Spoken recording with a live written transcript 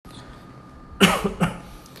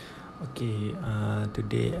Okay,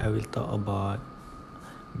 today I will talk about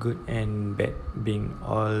good and bad being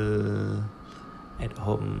all at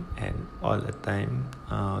home and all the time.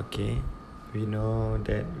 Okay, we know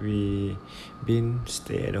that we been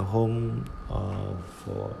stay at home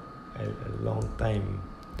for a long time.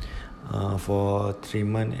 For 3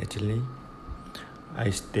 months actually, I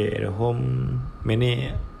stay at home.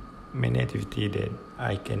 Many activity that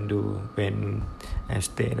I can do when I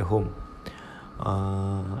stay at home.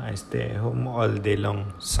 I stay at home all day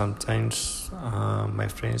long. Sometimes my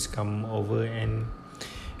friends come over and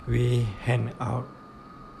we hang out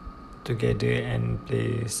together and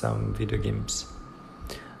play some video games.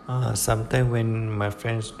 Sometimes when my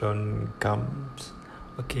friends don't come,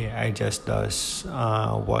 okay, I just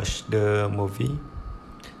watch the movie,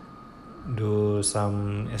 do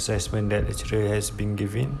some assessment that lecturer has been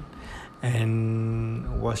given,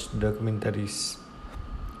 and watch documentaries.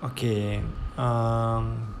 Okay.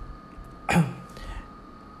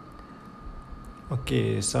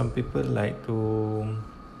 Okay, some people like to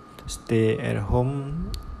stay at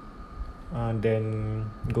home, then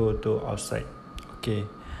go to outside. Okay,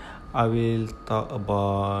 I will talk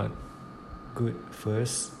about good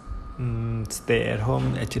first. Stay at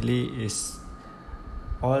home actually is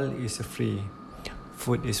free.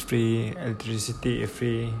 Food is free, electricity is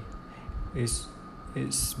free.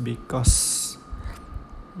 It's because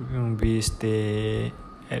we stay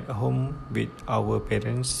at home with our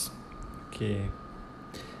parents. Okay,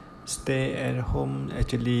 stay at home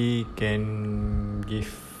actually can give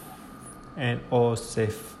and or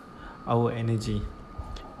save our energy.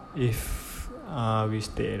 If we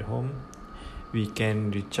stay at home, we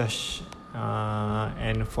can recharge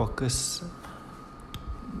and focus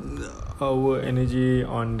our energy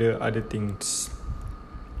on the other things.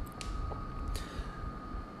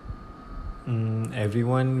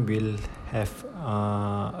 Everyone will have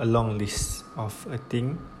a long list of a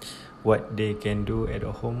thing what they can do at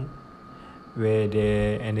home, where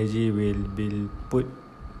their energy will be put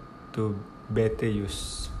to better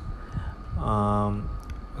use.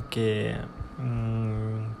 Okay.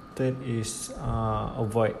 Third is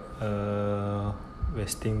avoid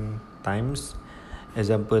wasting times.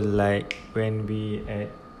 Example like when we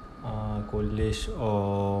at college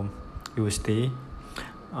or university.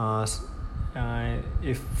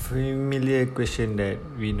 If familiar question that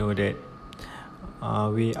we know that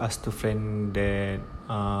we ask to friend that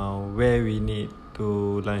where we need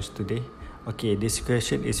to lunch today. Okay, this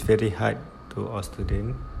question is very hard to our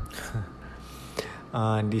student.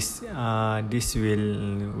 This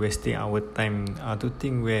will wasting our time to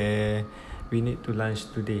think where we need to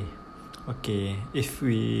lunch today. Okay, if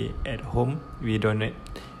we at home, we don't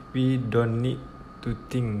need to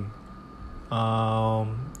think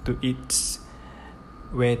to eat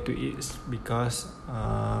where to eat, because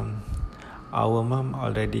our mom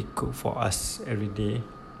already cook for us every day.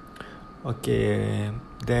 Okay,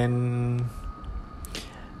 then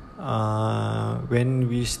when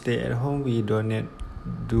we stay at home, we don't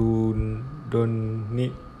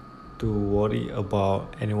need to worry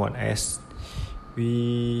about anyone else.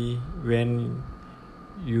 When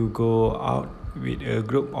you go out with a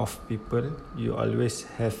group of people, you always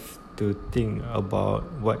have to think about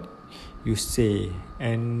what you say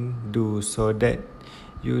and do, so that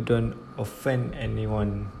you don't offend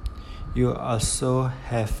anyone. You also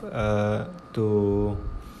have to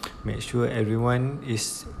make sure everyone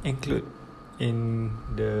is included in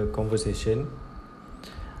the conversation.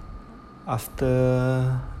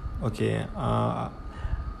 After then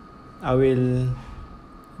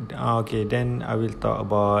I will talk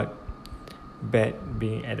about bad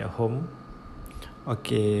being at home.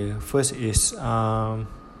 Okay, first is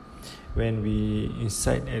when we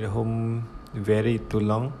inside at home very too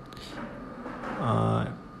long,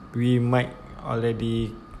 we might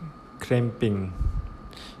already cramping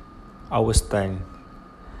our style.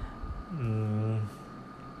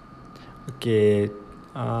 Okay,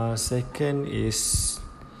 second is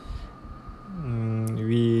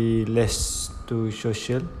we less to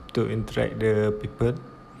social to interact the people,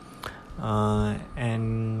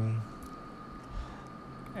 and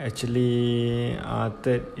actually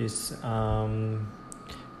third is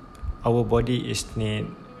our body is need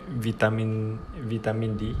vitamin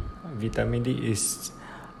D. Vitamin D is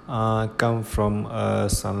come from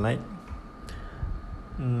sunlight.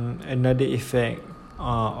 Another effect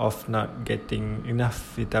of not getting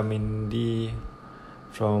enough vitamin D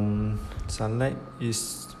from sunlight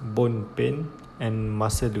is bone pain and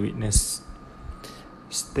muscle weakness.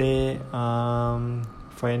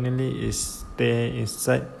 Finally is stay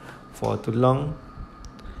inside for too long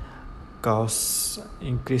cause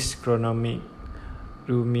increased chronic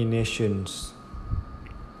ruminations.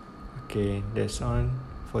 Okay, that's all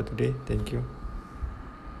for today. Thank you.